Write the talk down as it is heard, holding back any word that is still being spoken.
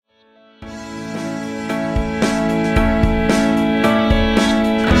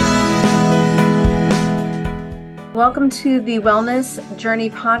Welcome to the Wellness Journey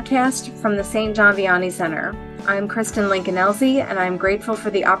podcast from the St. John Vianney Center. I'm Kristin Lincoln-Ellzy, and I'm grateful for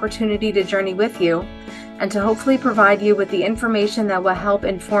the opportunity to journey with you and to hopefully provide you with the information that will help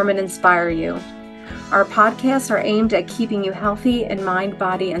inform and inspire you. Our podcasts are aimed at keeping you healthy in mind,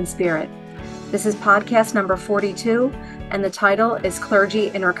 body, and spirit. This is podcast number 42, and the title is Clergy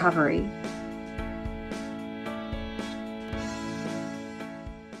in Recovery.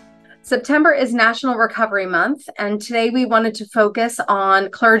 September is National Recovery Month, and today we wanted to focus on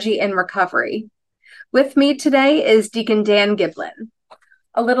clergy in recovery. With me today is Deacon Dan Giblin.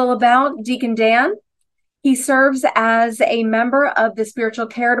 A little about Deacon Dan. He serves as a member of the Spiritual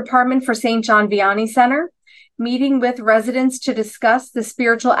Care Department for St. John Vianney Center, meeting with residents to discuss the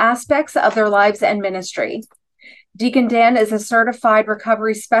spiritual aspects of their lives and ministry. Deacon Dan is a certified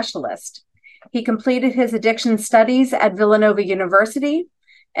recovery specialist. He completed his addiction studies at Villanova University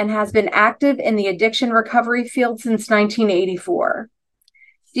and has been active in the addiction recovery field since 1984.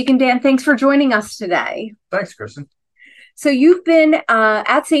 Deacon Dan, thanks for joining us today. Thanks, Kristin. So you've been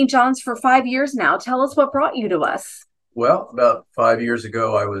at St. John's for 5 years now. Tell us what brought you to us. Well, about 5 years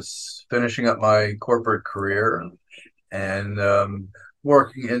ago, I was finishing up my corporate career and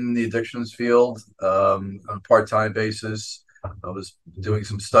working in the addictions field on a part-time basis. I was doing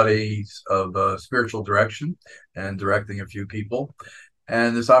some studies of spiritual direction and directing a few people.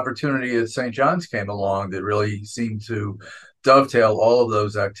 And this opportunity at St. John's came along that really seemed to dovetail all of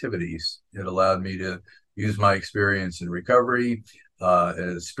those activities. It allowed me to use my experience in recovery,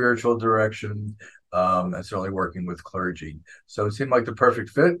 as spiritual direction, and certainly working with clergy. So it seemed like the perfect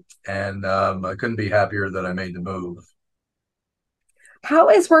fit, and I couldn't be happier that I made the move. How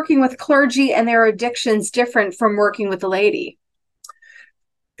is working with clergy and their addictions different from working with the laity?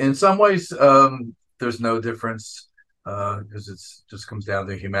 In some ways, there's no difference. Because it just comes down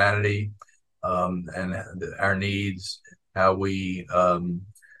to humanity and our needs, how we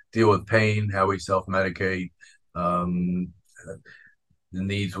deal with pain, how we self-medicate, the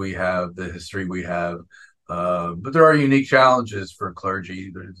needs we have, the history we have. But there are unique challenges for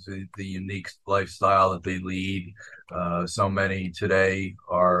clergy. There's the unique lifestyle that they lead. So many today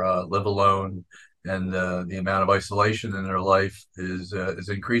are live alone, and the amount of isolation in their life is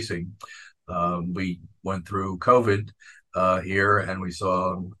increasing. We went through COVID here, and we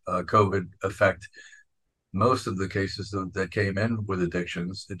saw COVID affect most of the cases that came in with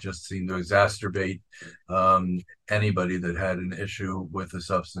addictions. It just seemed to exacerbate anybody that had an issue with a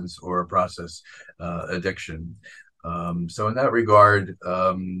substance or a process addiction. So in that regard,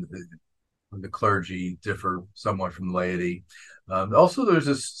 the clergy differ somewhat from the laity. Also, there's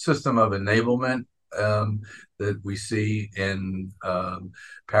a system of enablement that we see in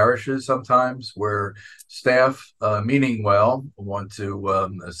parishes sometimes, where staff, meaning well, want to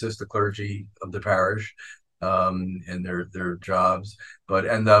assist the clergy of the parish in their jobs, but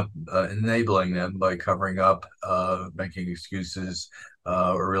end up enabling them by covering up, making excuses,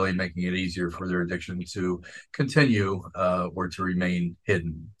 or really making it easier for their addiction to continue or to remain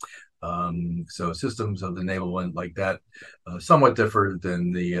hidden. So systems of enablement like that somewhat differ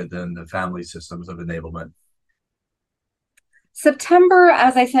than the family systems of enablement. September,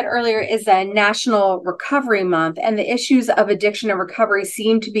 as I said earlier, is a National Recovery Month, and the issues of addiction and recovery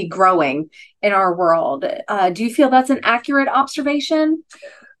seem to be growing in our world. Do you feel that's an accurate observation?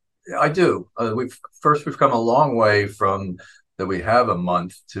 I do. We've come a long way from that. We have a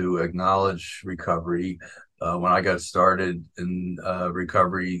month to acknowledge recovery. When I got started in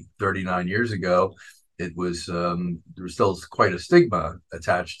recovery 39 years ago, it was there was still quite a stigma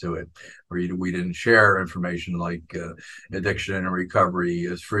attached to it, where we didn't share information like addiction and recovery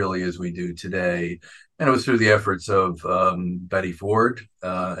as freely as we do today. And it was through the efforts of Betty Ford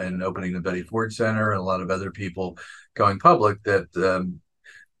and opening the Betty Ford Center, and a lot of other people going public that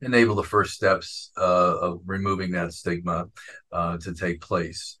enable the first steps of removing that stigma to take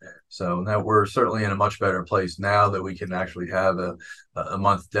place. So now we're certainly in a much better place now that we can actually have a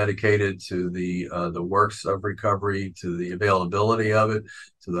month dedicated to the works of recovery, to the availability of it,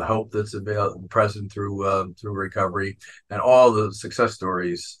 to the hope that's present through recovery, and all the success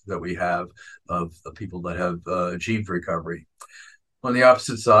stories that we have of people that have achieved recovery. On the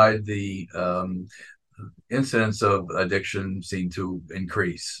opposite side, the incidence of addiction seem to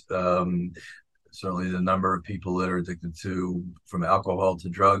increase. Certainly the number of people that are addicted from alcohol to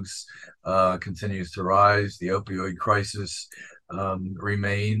drugs continues to rise. The opioid crisis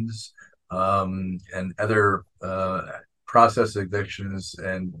remains, and other process addictions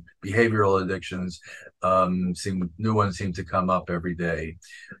and behavioral addictions new ones seem to come up every day.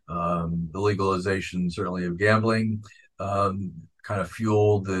 The legalization certainly of gambling kind of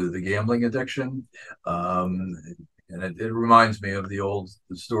fueled the gambling addiction. And it reminds me of the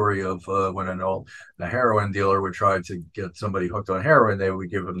story of when a heroin dealer would try to get somebody hooked on heroin, they would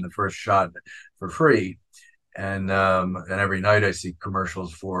give them the first shot for free. And every night I see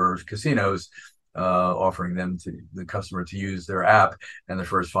commercials for casinos offering them to the customer to use their app, and the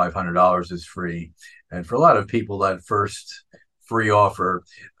first $500 is free. And for a lot of people, that first free offer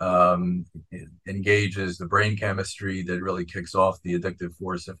engages the brain chemistry that really kicks off the addictive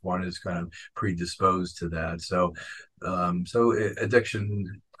force if one is kind of predisposed to that. So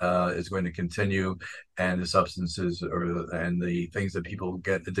addiction is going to continue, and the substances and the things that people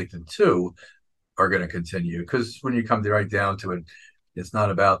get addicted to are going to continue, because when you come right down to it, it's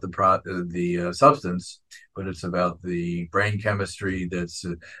not about the substance, but it's about the brain chemistry that's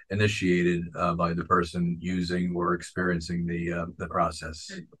initiated by the person using or experiencing the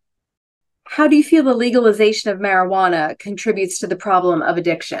process. How do you feel the legalization of marijuana contributes to the problem of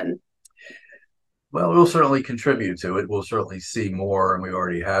addiction? Well, it will certainly contribute to it. We'll certainly see more, and we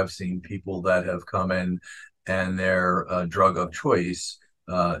already have seen people that have come in and their drug of choice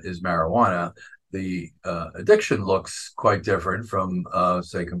is marijuana. The addiction looks quite different from,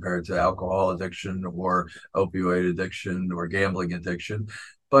 say, compared to alcohol addiction or opioid addiction or gambling addiction,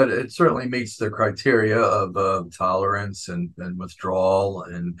 but it certainly meets the criteria of tolerance and withdrawal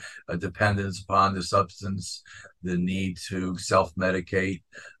and a dependence upon the substance, the need to self-medicate,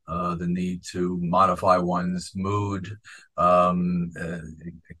 the need to modify one's mood.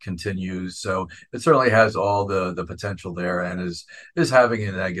 It continues. So it certainly has all the potential there, and is having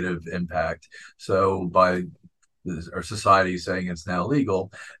a negative impact. So by our society saying it's now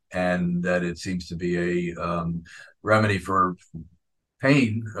legal, and that it seems to be a remedy for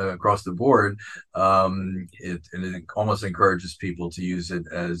pain across the board, it almost encourages people to use it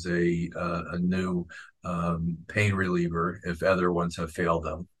as a new pain reliever if other ones have failed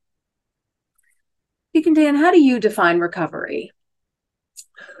them. Deacon Dan, how do you define recovery?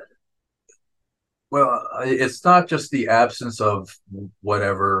 Well, it's not just the absence of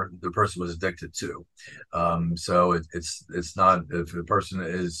whatever the person was addicted to. So it's not, if a person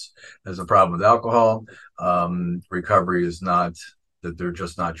has a problem with alcohol, recovery is not that they're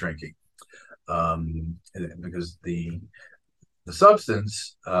just not drinking, because the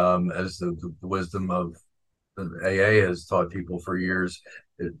substance, as the wisdom of AA has taught people for years,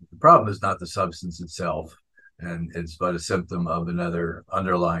 the problem is not the substance itself, and it's but a symptom of another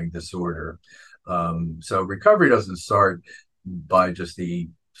underlying disorder. So recovery doesn't start by just the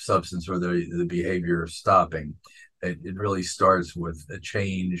substance or the behavior stopping. It really starts with a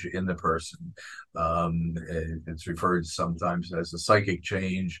change in the person. It's referred sometimes as a psychic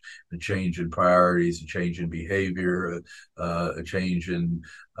change, a change in priorities, a change in behavior, a change in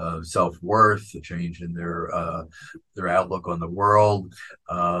self-worth, a change in their outlook on the world.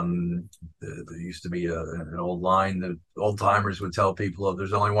 There used to be an old line that old timers would tell people, "Oh,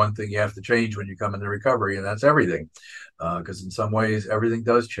 there's only one thing you have to change when you come into recovery, and that's everything," because in some ways everything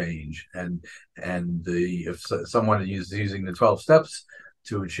does change. And if someone is using the 12 steps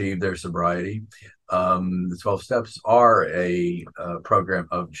to achieve their sobriety, the 12 steps are a program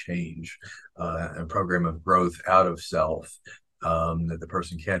of change, a program of growth out of self, that the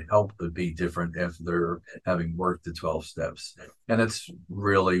person can't help but be different after they're having worked the 12 steps. And it's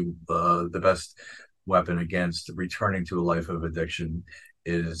really the best weapon against returning to a life of addiction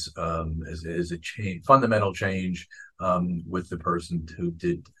is a change, fundamental change with the person who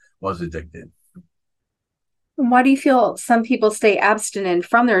was addicted. Why do you feel some people stay abstinent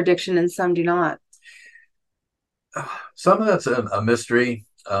from their addiction and some do not? Some of that's a mystery,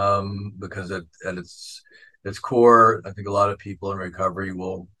 because at its core, I think a lot of people in recovery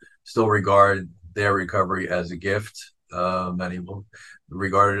will still regard their recovery as a gift. Many will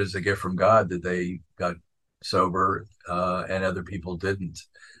regard it as a gift from God that they got sober, and other people didn't.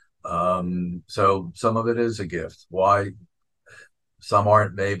 So some of it is a gift. Why some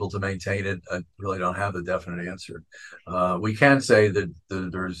aren't able to maintain it, I really don't have the definite answer. We can say that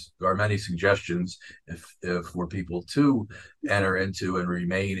there are many suggestions if for people to enter into and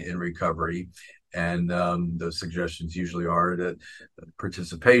remain in recovery. And those suggestions usually are that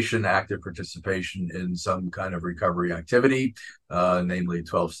active participation in some kind of recovery activity, namely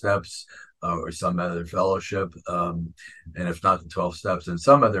 12 steps, or some other fellowship. And if not the 12 steps, then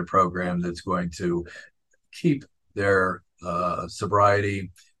some other program that's going to keep their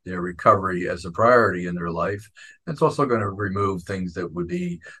sobriety their recovery as a priority in their life. And it's also going to remove things that would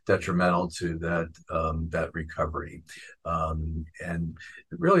be detrimental to that recovery. And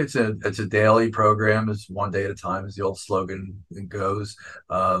really, it's a daily program. It's one day at a time, as the old slogan goes.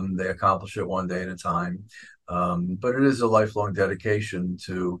 They accomplish it one day at a time. But it is a lifelong dedication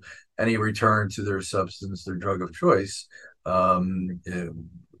to any return to their substance, their drug of choice.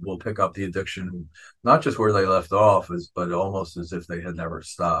 Will pick up the addiction, not just where they left off, but almost as if they had never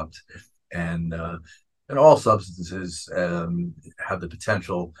stopped. And all substances have the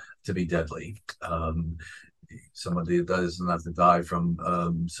potential to be deadly. Somebody doesn't have to die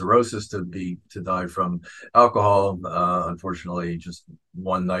from cirrhosis to die from alcohol. Unfortunately, just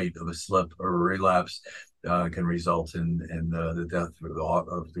one night of a slip or a relapse can result in the death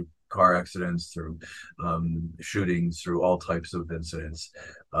of the car accidents, through shootings, through all types of incidents.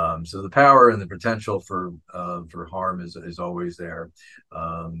 So the power and the potential for harm is always there.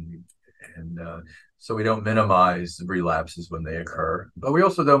 So we don't minimize the relapses when they occur, but we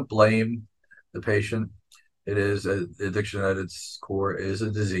also don't blame the patient. It is addiction at its core is a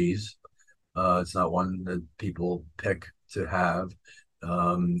disease. It's not one that people pick to have.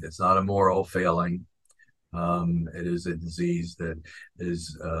 It's not a moral failing. It is a disease that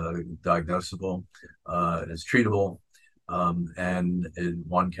is diagnosable, it is treatable, and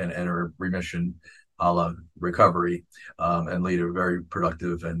one can enter remission, a la recovery, and lead a very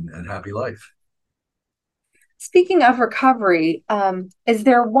productive and happy life. Speaking of recovery, is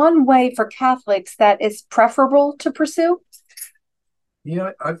there one way for Catholics that is preferable to pursue?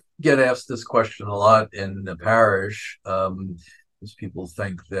 I get asked this question a lot in the parish. Because people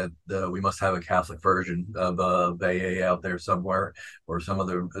think that we must have a Catholic version of AA out there somewhere, or some of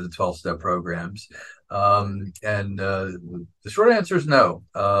the 12-step programs. And the short answer is no.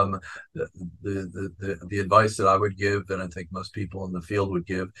 The advice that I would give, and I think most people in the field would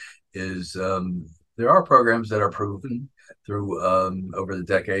give, is there are programs that are proven through over the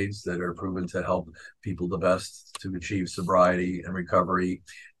decades, that are proven to help people the best to achieve sobriety and recovery.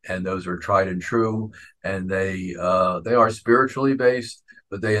 And those are tried and true, and they are spiritually based,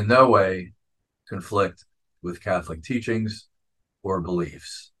 but they in no way conflict with Catholic teachings or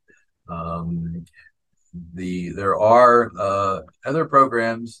beliefs. There are other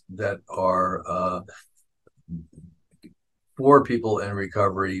programs that are for people in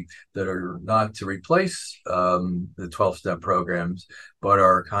recovery, that are not to replace the 12-step programs, but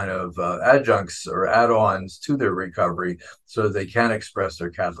are kind of adjuncts or add-ons to their recovery, so they can express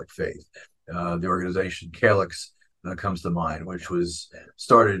their Catholic faith. The organization Calyx comes to mind, which was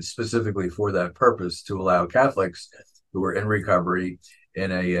started specifically for that purpose, to allow Catholics who are in recovery in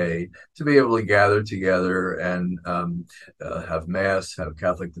AA to be able to gather together and have Mass, have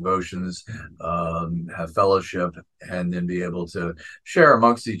Catholic devotions, have fellowship, and then be able to share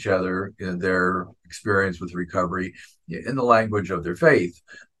amongst each other their experience with recovery in the language of their faith,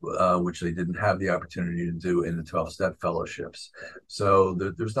 which they didn't have the opportunity to do in the 12-step fellowships. So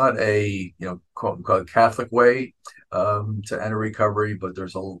there's not a quote unquote Catholic way to enter recovery, but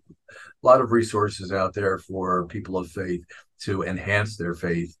there's a lot of resources out there for people of faith to enhance their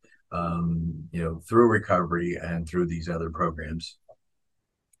faith, through recovery and through these other programs.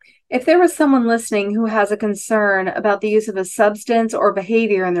 If there was someone listening who has a concern about the use of a substance or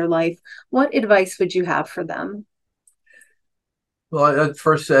behavior in their life, what advice would you have for them? Well, I'd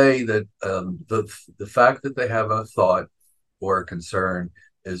first say that the fact that they have a thought or a concern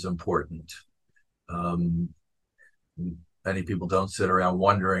is important. Many people don't sit around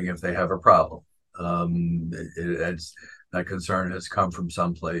wondering if they have a problem. That concern has come from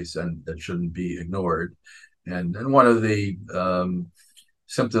someplace, and that shouldn't be ignored. And one of the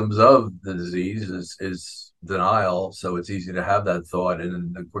symptoms of the disease is denial. So it's easy to have that thought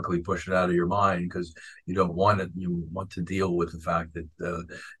and then quickly push it out of your mind, because you don't want it. You want to deal with the fact that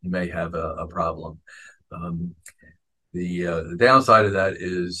you may have a problem. The downside of that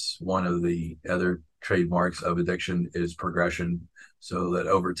is, one of the other trademarks of addiction is progression, so that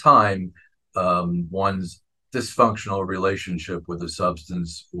over time, one's dysfunctional relationship with a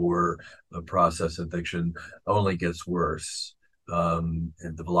substance or a process addiction only gets worse. And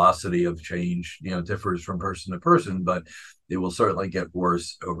the velocity of change, differs from person to person, but it will certainly get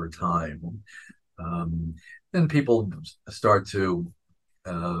worse over time. Then people start to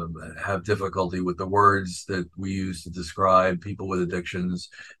have difficulty with the words that we use to describe people with addictions,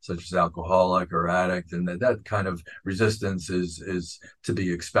 such as alcoholic or addict, and that kind of resistance is to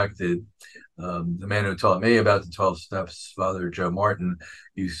be expected. The man who taught me about the 12 steps, Father Joe Martin,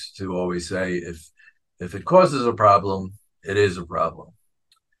 used to always say, if it causes a problem, it is a problem.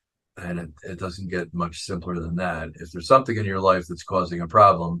 And it doesn't get much simpler than that. If there's something in your life that's causing a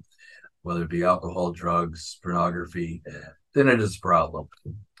problem, whether it be alcohol, drugs, pornography, then it is a problem.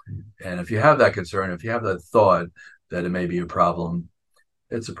 And if you have that concern, if you have that thought that it may be a problem,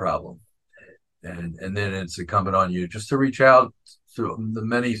 it's a problem. And then it's incumbent on you just to reach out to the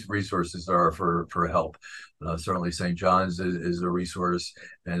many resources there are for help. Certainly St. John's is a resource,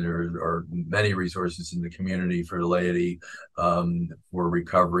 and there are many resources in the community for the laity, for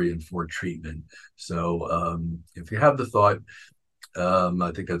recovery and for treatment. So if you have the thought,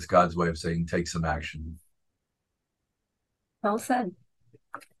 I think that's God's way of saying take some action. Well said.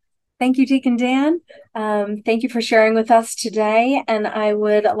 Thank you, Deacon Dan. Thank you for sharing with us today. And I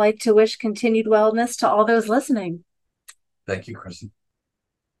would like to wish continued wellness to all those listening. Thank you, Kristin.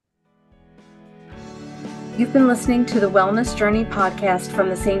 You've been listening to the Wellness Journey podcast from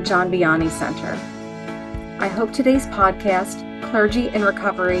the St. John Vianney Center. I hope today's podcast, Clergy in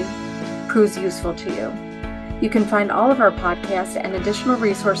Recovery, proves useful to you. You can find all of our podcasts and additional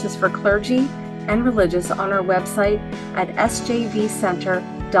resources for clergy and religious on our website at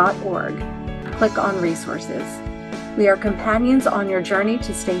sjvcenter.org. Click on Resources. We are companions on your journey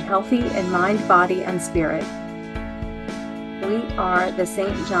to stay healthy in mind, body, and spirit. We are the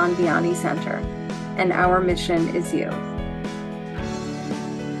St. John Vianney Center, and our mission is you.